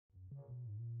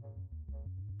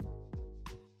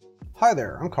Hi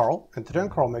there, I'm Carl, and today on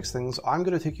Carl Makes Things, I'm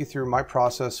going to take you through my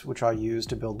process which I use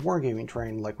to build Wargaming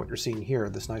terrain like what you're seeing here,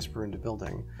 this nice ruined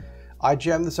building. I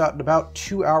jammed this out in about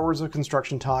 2 hours of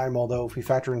construction time, although if we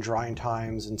factor in drying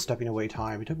times and stepping away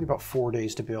time, it took me about 4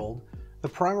 days to build. The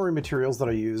primary materials that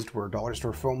I used were dollar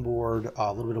store foam board,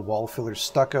 a little bit of wall filler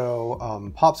stucco,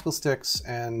 popsicle sticks,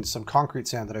 and some concrete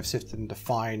sand that I've sifted into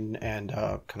fine and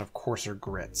kind of coarser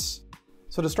grits.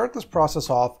 So to start this process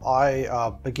off,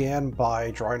 I began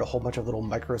by drawing a whole bunch of little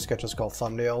micro sketches called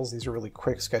thumbnails. These are really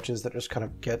quick sketches that just kind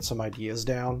of get some ideas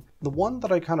down. The one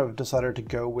that I kind of decided to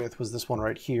go with was this one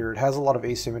right here. It has a lot of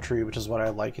asymmetry, which is what I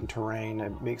like in terrain.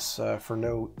 It makes for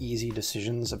no easy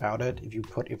decisions about it. If you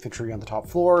put infantry on the top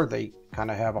floor, they kind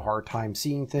of have a hard time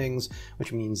seeing things,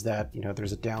 which means that, you know,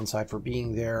 there's a downside for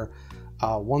being there.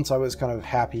 Once I was kind of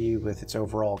happy with its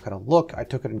overall kind of look, I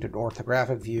took it into an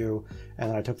orthographic view, and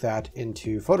then I took that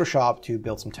into Photoshop to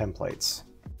build some templates.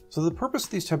 So the purpose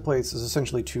of these templates is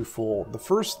essentially twofold. The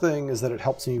first thing is that it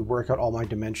helps me work out all my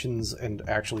dimensions and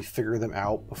actually figure them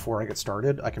out before I get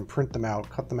started. I can print them out,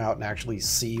 cut them out, and actually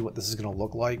see what this is going to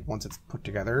look like once it's put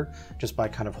together, just by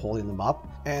kind of holding them up.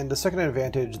 And the second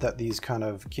advantage that these kind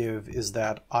of give is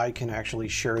that I can actually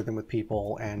share them with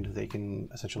people and they can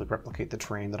essentially replicate the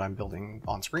terrain that I'm building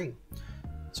on screen.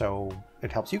 So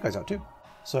it helps you guys out too.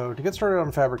 So to get started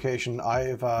on fabrication,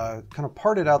 I've kind of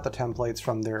parted out the templates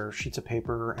from their sheets of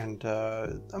paper, and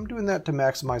I'm doing that to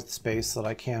maximize the space that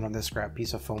I can on this scrap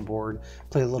piece of foam board,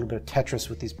 play a little bit of Tetris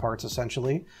with these parts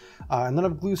essentially, and then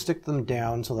I've glue sticked them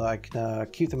down so that I can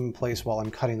keep them in place while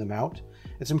I'm cutting them out.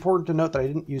 It's important to note that I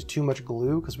didn't use too much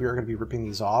glue because we are going to be ripping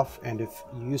these off, and if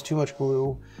you use too much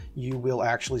glue, you will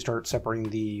actually start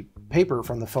separating the paper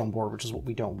from the foam board, which is what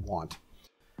we don't want.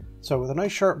 So with a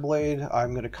nice sharp blade,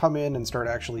 I'm going to come in and start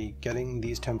actually getting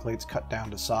these templates cut down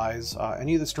to size.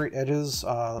 Any of the straight edges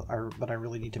that I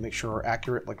really need to make sure are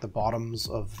accurate, like the bottoms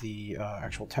of the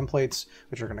actual templates,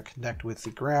 which are going to connect with the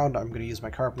ground. I'm going to use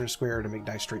my carpenter square to make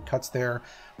nice straight cuts there.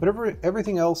 But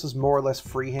everything else is more or less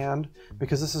freehand.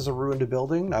 Because this is a ruined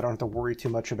building, I don't have to worry too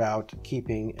much about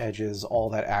keeping edges all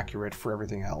that accurate for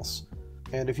everything else.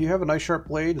 And if you have a nice sharp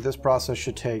blade, this process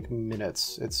should take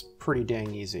minutes. It's pretty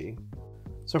dang easy.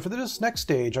 So for this next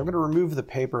stage, I'm going to remove the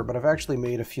paper, but I've actually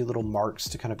made a few little marks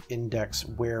to kind of index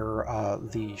where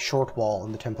the short wall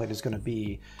in the template is going to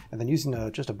be. And then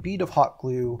using just a bead of hot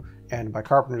glue and my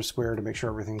carpenter square to make sure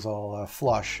everything's all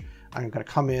flush, I'm going to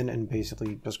come in and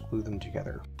basically just glue them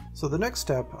together. So the next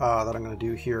step that I'm going to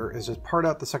do here is just part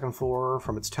out the second floor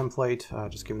from its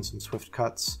template, just giving some swift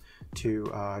cuts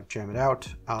to jam it out.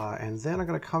 And then I'm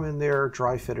going to come in there,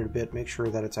 dry fit it a bit, make sure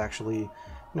that it's actually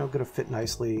going to fit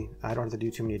nicely. I don't have to do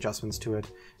too many adjustments to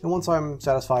it. And once I'm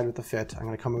satisfied with the fit, I'm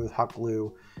going to come in with hot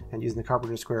glue and using the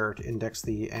carpenter square to index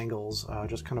the angles,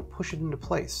 just kind of push it into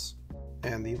place.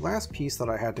 And the last piece that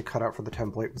I had to cut out for the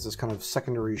template was this kind of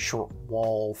secondary short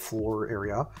wall floor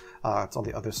area. It's on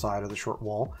the other side of the short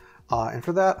wall. And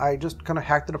for that, I just kind of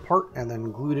hacked it apart and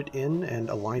then glued it in and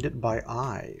aligned it by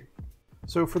eye.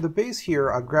 So for the base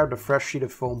here, I've grabbed a fresh sheet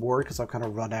of foam board because I've kind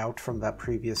of run out from that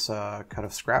previous kind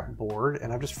of scrap board,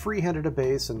 and I've just freehanded a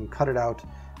base and cut it out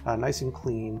nice and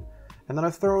clean. And then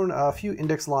I've thrown a few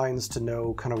index lines to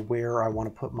know kind of where I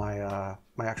want to put my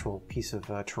my actual piece of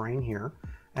terrain here.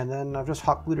 And then I've just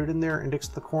hot glued it in there,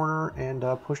 indexed the corner, and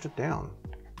pushed it down.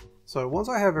 So once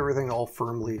I have everything all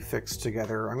firmly fixed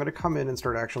together, I'm going to come in and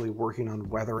start actually working on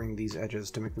weathering these edges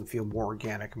to make them feel more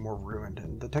organic and more ruined.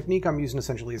 And the technique I'm using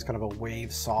essentially is kind of a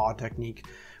wave saw technique,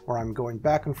 where I'm going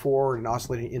back and forward and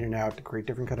oscillating in and out to create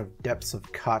different kind of depths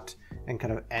of cut and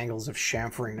kind of angles of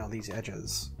chamfering on these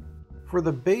edges. For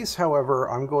the base, however,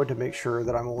 I'm going to make sure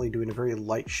that I'm only doing a very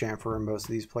light chamfer in most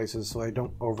of these places so I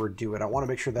don't overdo it. I want to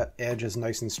make sure that edge is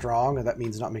nice and strong, and that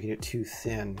means not making it too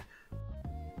thin.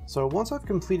 So once I've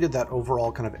completed that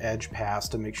overall kind of edge pass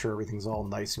to make sure everything's all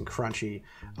nice and crunchy,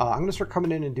 I'm going to start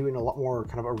coming in and doing a lot more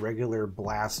kind of irregular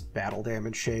blast battle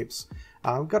damage shapes.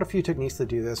 I've got a few techniques to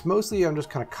do this. Mostly I'm just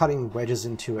kind of cutting wedges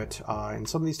into it. And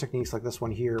some of these techniques, like this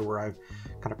one here, where I've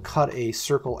kind of cut a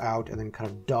circle out and then kind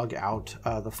of dug out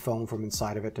the foam from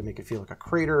inside of it to make it feel like a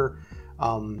crater.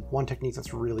 One technique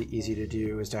that's really easy to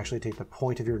do is to actually take the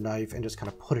point of your knife and just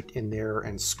kind of put it in there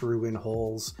and screw in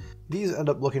holes. These end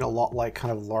up looking a lot like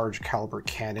kind of large caliber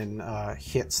cannon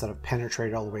hits that have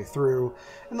penetrated all the way through.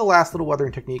 And the last little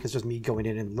weathering technique is just me going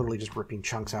in and literally just ripping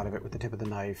chunks out of it with the tip of the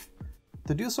knife.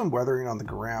 To do some weathering on the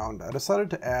ground, I decided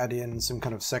to add in some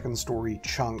kind of second story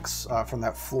chunks from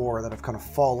that floor that have kind of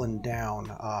fallen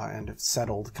down and have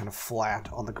settled kind of flat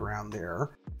on the ground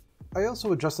there. I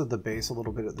also adjusted the base a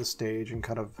little bit at this stage and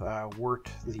kind of worked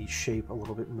the shape a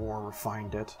little bit more,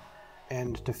 refined it.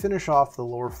 And to finish off the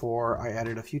lower floor, I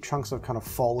added a few chunks of kind of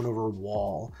fallen over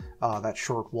wall. That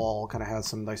short wall kind of has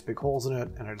some nice big holes in it,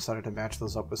 and I decided to match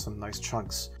those up with some nice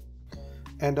chunks.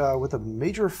 And with a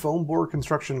major foam board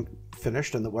construction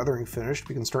finished and the weathering finished,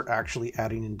 we can start actually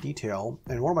adding in detail.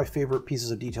 And one of my favorite pieces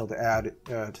of detail to add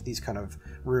to these kind of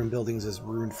ruined buildings is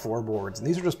ruined floorboards. And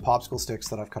these are just popsicle sticks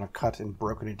that I've kind of cut and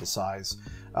broken into size,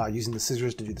 using the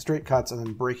scissors to do the straight cuts and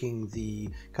then breaking the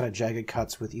kind of jagged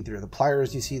cuts with either the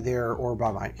pliers you see there or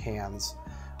by my hands.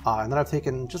 And then I've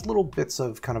taken just little bits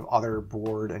of kind of other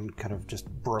board and kind of just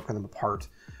broken them apart.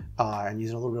 And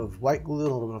using a little bit of white glue,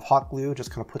 a little bit of hot glue, just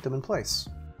kind of put them in place.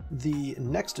 The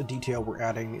next detail we're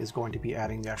adding is going to be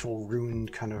adding the actual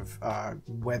ruined kind of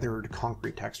weathered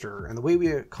concrete texture. And the way we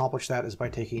accomplish that is by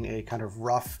taking a kind of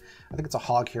rough, I think it's a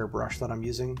hog hair brush that I'm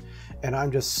using, and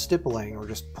I'm just stippling or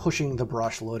just pushing the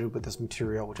brush loaded with this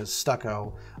material, which is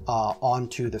stucco,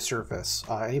 onto the surface.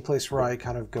 Any place where I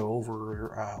kind of go over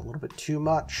a little bit too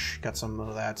much, got some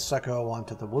of that stucco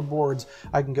onto the wood boards,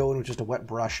 I can go in with just a wet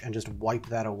brush and just wipe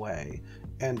that away.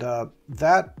 And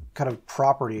that kind of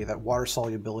property, that water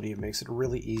solubility, makes it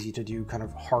really easy to do kind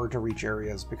of hard to reach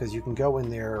areas because you can go in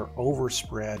there,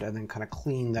 overspread, and then kind of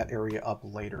clean that area up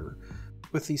later.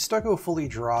 With the stucco fully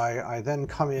dry, I then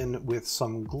come in with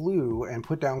some glue and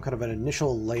put down kind of an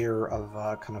initial layer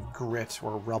of kind of grit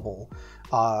or rubble.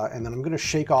 And then I'm going to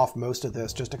shake off most of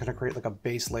this just to kind of create like a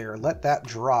base layer, let that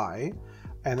dry.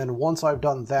 And then once I've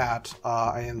done that,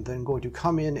 I am then going to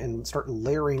come in and start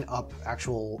layering up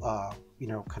actual,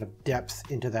 kind of depth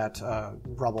into that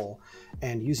rubble.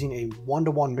 And using a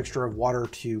 1-to-1 mixture of water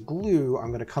to glue, I'm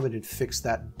going to come in and fix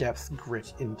that depth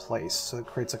grit in place. So it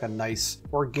creates like a nice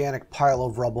organic pile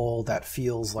of rubble that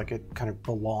feels like it kind of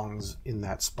belongs in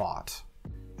that spot.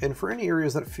 And for any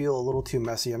areas that feel a little too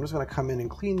messy, I'm just going to come in and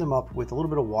clean them up with a little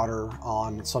bit of water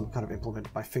on some kind of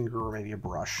implement, my finger or maybe a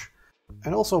brush.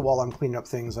 And also while I'm cleaning up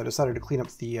things, I decided to clean up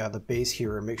the base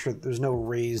here and make sure that there's no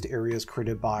raised areas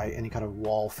created by any kind of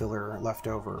wall filler left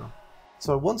over.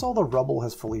 So once all the rubble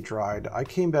has fully dried, I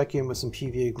came back in with some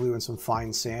PVA glue and some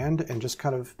fine sand and just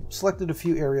kind of selected a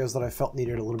few areas that I felt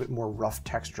needed a little bit more rough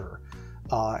texture,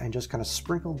 and just kind of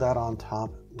sprinkled that on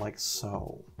top like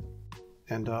so.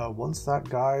 And once that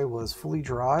guy was fully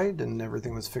dried and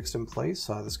everything was fixed in place,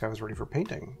 this guy was ready for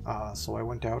painting. So I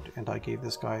went out and I gave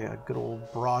this guy a good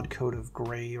old broad coat of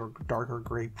gray or darker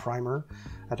gray primer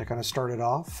to kind of start it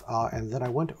off. And then I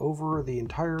went over the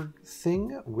entire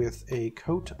thing with a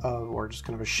coat of, or just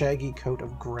kind of a shaggy coat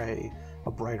of gray,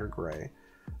 a brighter gray.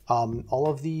 All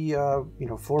of the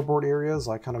floorboard areas,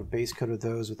 I kind of base coated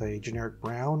those with a generic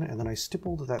brown, and then I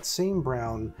stippled that same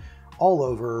brown all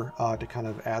over to kind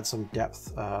of add some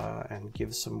depth and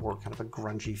give some more kind of a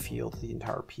grungy feel to the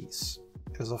entire piece.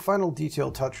 As a final detail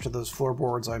touch to those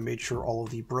floorboards, I made sure all of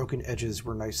the broken edges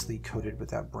were nicely coated with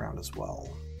that brown as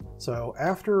well. So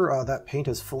after that paint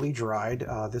is fully dried,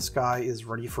 this guy is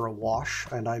ready for a wash,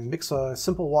 and I mix a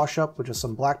simple wash up with just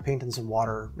some black paint and some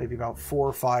water, maybe about 4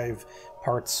 or 5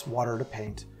 parts water to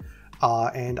paint,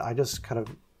 and I just kind of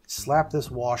slap this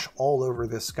wash all over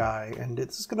this guy, and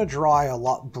it's going to dry a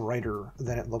lot brighter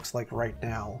than it looks like right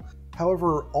now.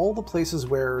 However, all the places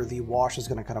where the wash is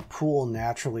going to kind of pool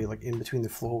naturally, like in between the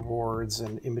floorboards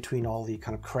and in between all the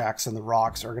kind of cracks in the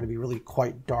rocks, are going to be really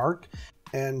quite dark.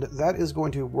 And that is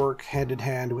going to work hand in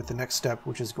hand with the next step,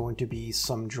 which is going to be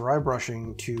some dry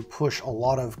brushing to push a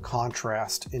lot of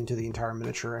contrast into the entire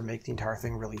miniature and make the entire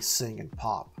thing really sing and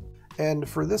pop. And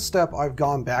for this step, I've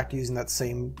gone back to using that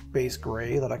same base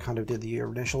gray that I kind of did the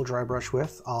initial dry brush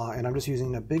with, and I'm just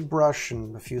using a big brush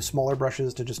and a few smaller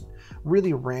brushes to just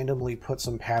really randomly put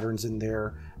some patterns in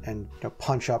there and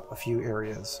punch up a few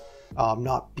areas.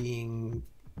 Not being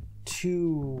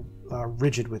too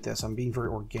rigid with this. I'm being very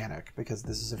organic because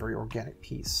this is a very organic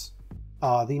piece.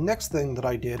 The next thing that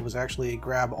I did was actually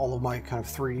grab all of my kind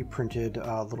of 3D printed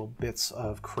little bits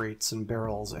of crates and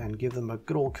barrels and give them a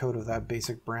good old coat of that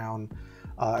basic brown,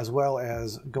 as well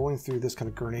as going through this kind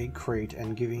of grenade crate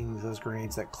and giving those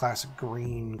grenades that classic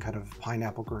green kind of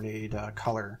pineapple grenade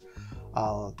color.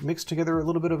 Mixed together a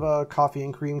little bit of a coffee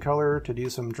and cream color to do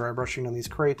some dry brushing on these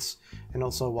crates, and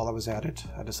also while I was at it,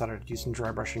 I decided to do some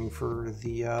dry brushing for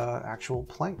the actual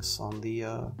planks on the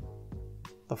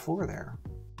floor there.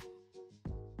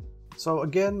 So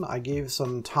again, I gave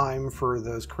some time for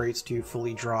those crates to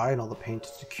fully dry and all the paint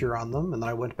to cure on them, and then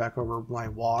I went back over my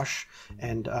wash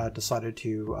and decided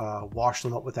to wash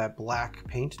them up with that black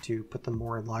paint to put them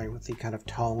more in line with the kind of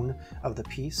tone of the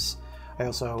piece. I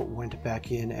also went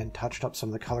back in and touched up some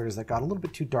of the colors that got a little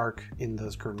bit too dark in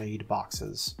those grenade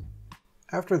boxes.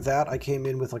 After that, I came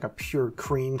in with like a pure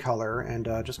cream color and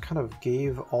just kind of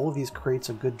gave all of these crates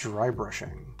a good dry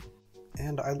brushing.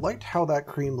 And I liked how that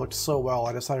cream looked so well,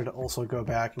 I decided to also go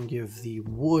back and give the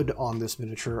wood on this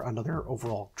miniature another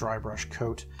overall dry brush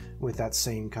coat with that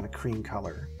same kind of cream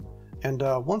color. And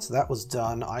once that was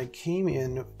done, I came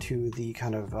in to the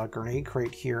kind of grenade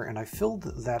crate here, and I filled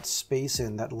that space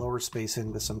in, that lower space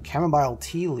in, with some chamomile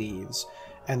tea leaves,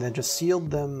 and then just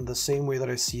sealed them the same way that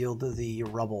I sealed the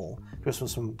rubble, just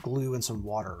with some glue and some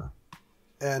water.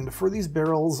 And for these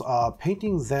barrels,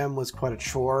 painting them was quite a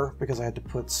chore because I had to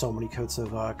put so many coats of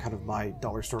kind of my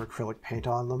dollar store acrylic paint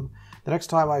on them. The next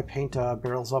time I paint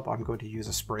barrels up, I'm going to use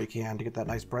a spray can to get that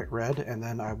nice bright red, and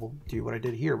then I will do what I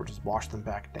did here, which is wash them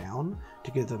back down to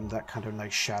give them that kind of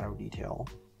nice shadow detail.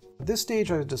 At this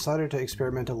stage, I decided to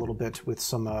experiment a little bit with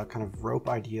some kind of rope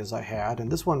ideas I had,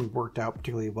 and this one worked out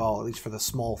particularly well, at least for the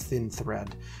small, thin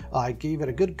thread. I gave it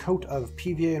a good coat of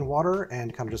PVA and water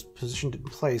and kind of just positioned it in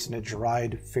place, and it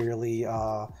dried fairly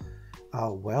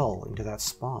well into that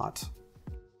spot.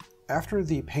 After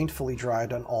the paint fully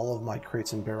dried on all of my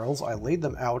crates and barrels, I laid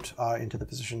them out into the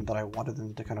position that I wanted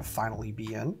them to kind of finally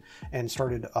be in, and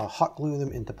started hot gluing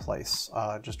them into place,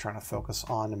 just trying to focus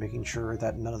on making sure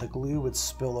that none of the glue would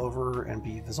spill over and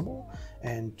be visible,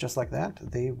 and just like that,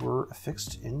 they were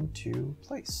affixed into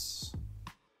place.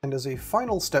 And as a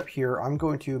final step here, I'm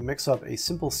going to mix up a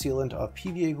simple sealant of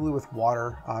PVA glue with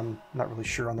water. I'm not really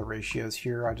sure on the ratios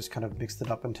here. I just kind of mixed it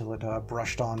up until it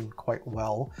brushed on quite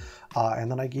well.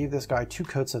 And then I gave this guy 2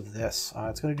 coats of this.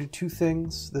 It's going to do 2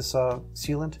 things, this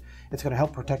sealant. It's going to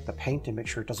help protect the paint and make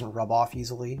sure it doesn't rub off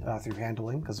easily through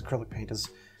handling, because acrylic paint is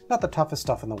not the toughest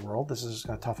stuff in the world. This is just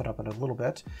going to tough it up in a little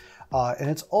bit. And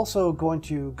it's also going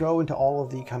to go into all of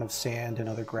the kind of sand and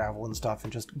other gravel and stuff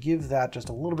and just give that just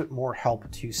a little bit more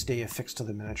help to stay affixed to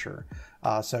the miniature.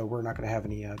 So we're not going to have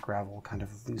any gravel kind of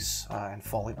loose and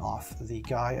falling off the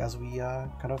guy as we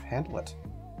kind of handle it.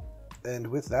 And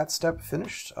with that step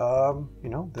finished, you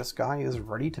know, this guy is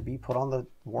ready to be put on the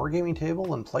wargaming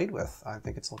table and played with. I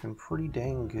think it's looking pretty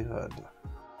dang good.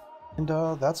 And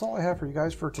that's all I have for you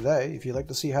guys for today. If you'd like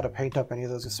to see how to paint up any of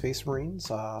those Space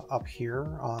Marines up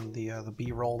here on the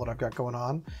B-roll that I've got going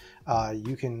on,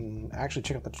 you can actually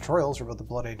check out the tutorials for both the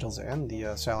Blood Angels and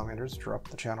the Salamanders, which are up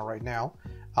the channel right now.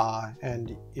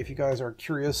 And if you guys are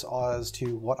curious as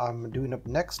to what I'm doing up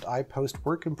next, I post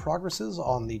work in progresses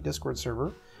on the Discord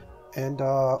server. And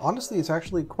honestly, it's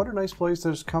actually quite a nice place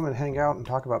to just come and hang out and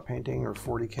talk about painting or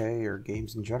 40K or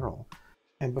games in general.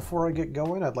 And before I get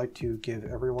going, I'd like to give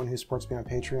everyone who supports me on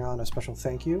Patreon a special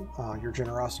thank you. Your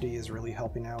generosity is really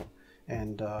helping out,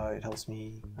 and it helps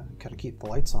me kind of keep the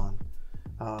lights on.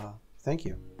 Thank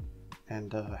you,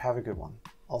 and have a good one.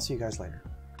 I'll see you guys later.